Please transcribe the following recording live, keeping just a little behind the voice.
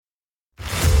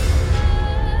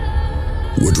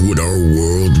What would our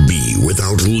world be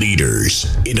without leaders,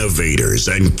 innovators,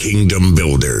 and kingdom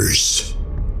builders?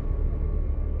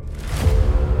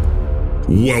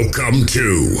 Welcome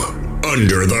to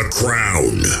Under the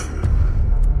Crown,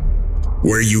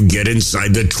 where you get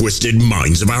inside the twisted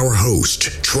minds of our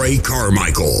host, Trey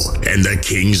Carmichael, and the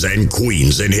kings and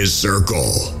queens in his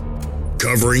circle.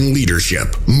 Covering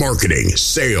leadership, marketing,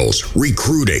 sales,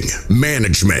 recruiting,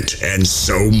 management, and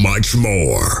so much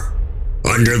more.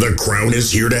 Under the Crown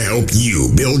is here to help you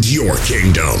build your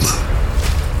kingdom.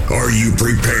 Are you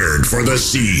prepared for the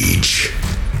siege?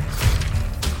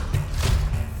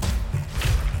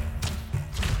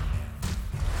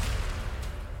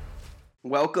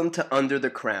 Welcome to Under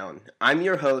the Crown. I'm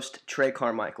your host, Trey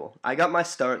Carmichael. I got my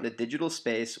start in the digital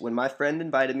space when my friend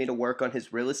invited me to work on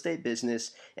his real estate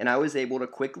business, and I was able to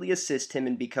quickly assist him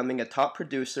in becoming a top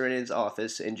producer in his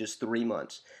office in just 3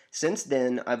 months. Since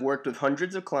then, I've worked with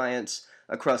hundreds of clients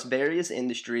across various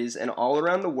industries and all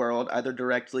around the world, either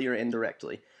directly or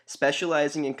indirectly.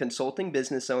 Specializing in consulting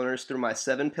business owners through my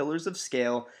 7 pillars of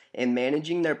scale and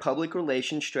managing their public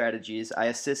relations strategies, I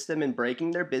assist them in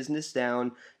breaking their business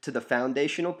down to the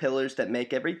foundational pillars that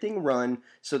make everything run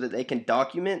so that they can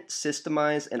document,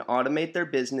 systemize, and automate their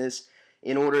business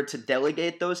in order to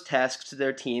delegate those tasks to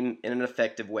their team in an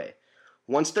effective way.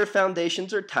 Once their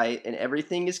foundations are tight and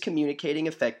everything is communicating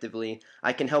effectively,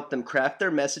 I can help them craft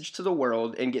their message to the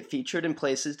world and get featured in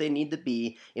places they need to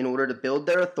be in order to build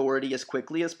their authority as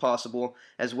quickly as possible,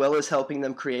 as well as helping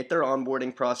them create their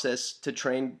onboarding process to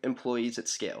train employees at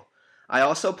scale. I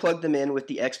also plug them in with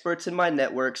the experts in my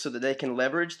network so that they can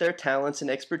leverage their talents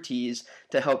and expertise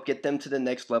to help get them to the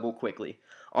next level quickly.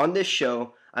 On this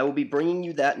show, I will be bringing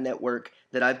you that network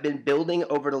that I've been building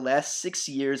over the last 6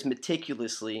 years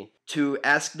meticulously to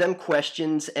ask them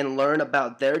questions and learn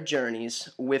about their journeys,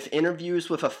 with interviews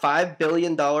with a $5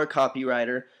 billion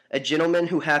copywriter, a gentleman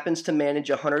who happens to manage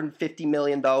 $150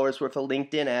 million worth of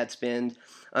LinkedIn ad spend,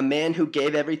 a man who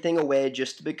gave everything away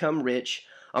just to become rich,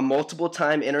 a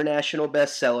multiple-time international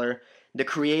bestseller, the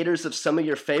creators of some of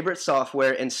your favorite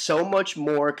software, and so much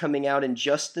more coming out in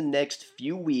just the next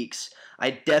few weeks.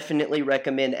 I definitely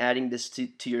recommend adding this to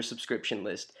your subscription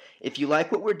list. If you like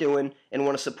what we're doing and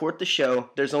want to support the show,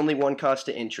 there's only one cost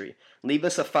to entry. Leave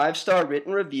us a 5-star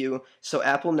written review so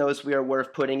Apple knows we are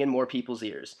worth putting in more people's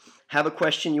ears. Have a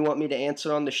question you want me to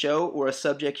answer on the show or a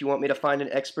subject you want me to find an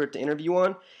expert to interview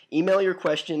on? Email your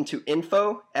question to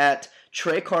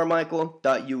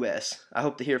info@treycarmichael.us. I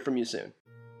hope to hear from you soon.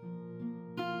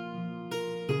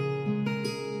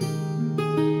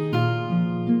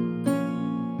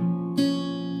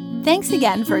 Thanks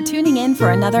again for tuning in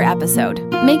for another episode.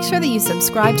 Make sure that you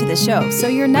subscribe to the show so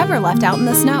you're never left out in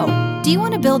the snow. Do you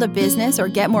want to build a business or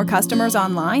get more customers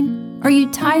online? Are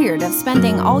you tired of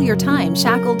spending all your time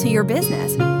shackled to your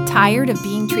business? Tired of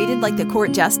being treated like the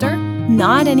court jester?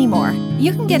 Not anymore.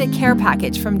 You can get a care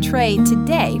package from Trey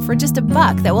today for just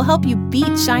 $1 that will help you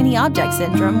beat shiny object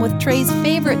syndrome with Trey's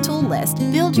favorite tool list.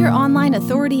 Build your online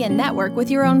authority and network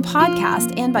with your own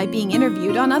podcast and by being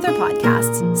interviewed on other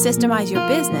podcasts. Systemize your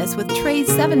business with Trey's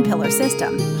 7-pillar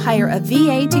system. Hire a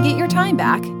VA to get your time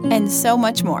back, and so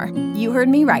much more. You heard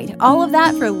me right. All of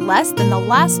that for less than the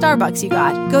last Starbucks you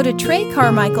got. Go to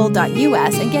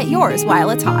treycarmichael.us and get yours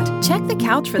while it's hot. Check the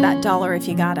couch for that $1 if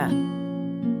you gotta.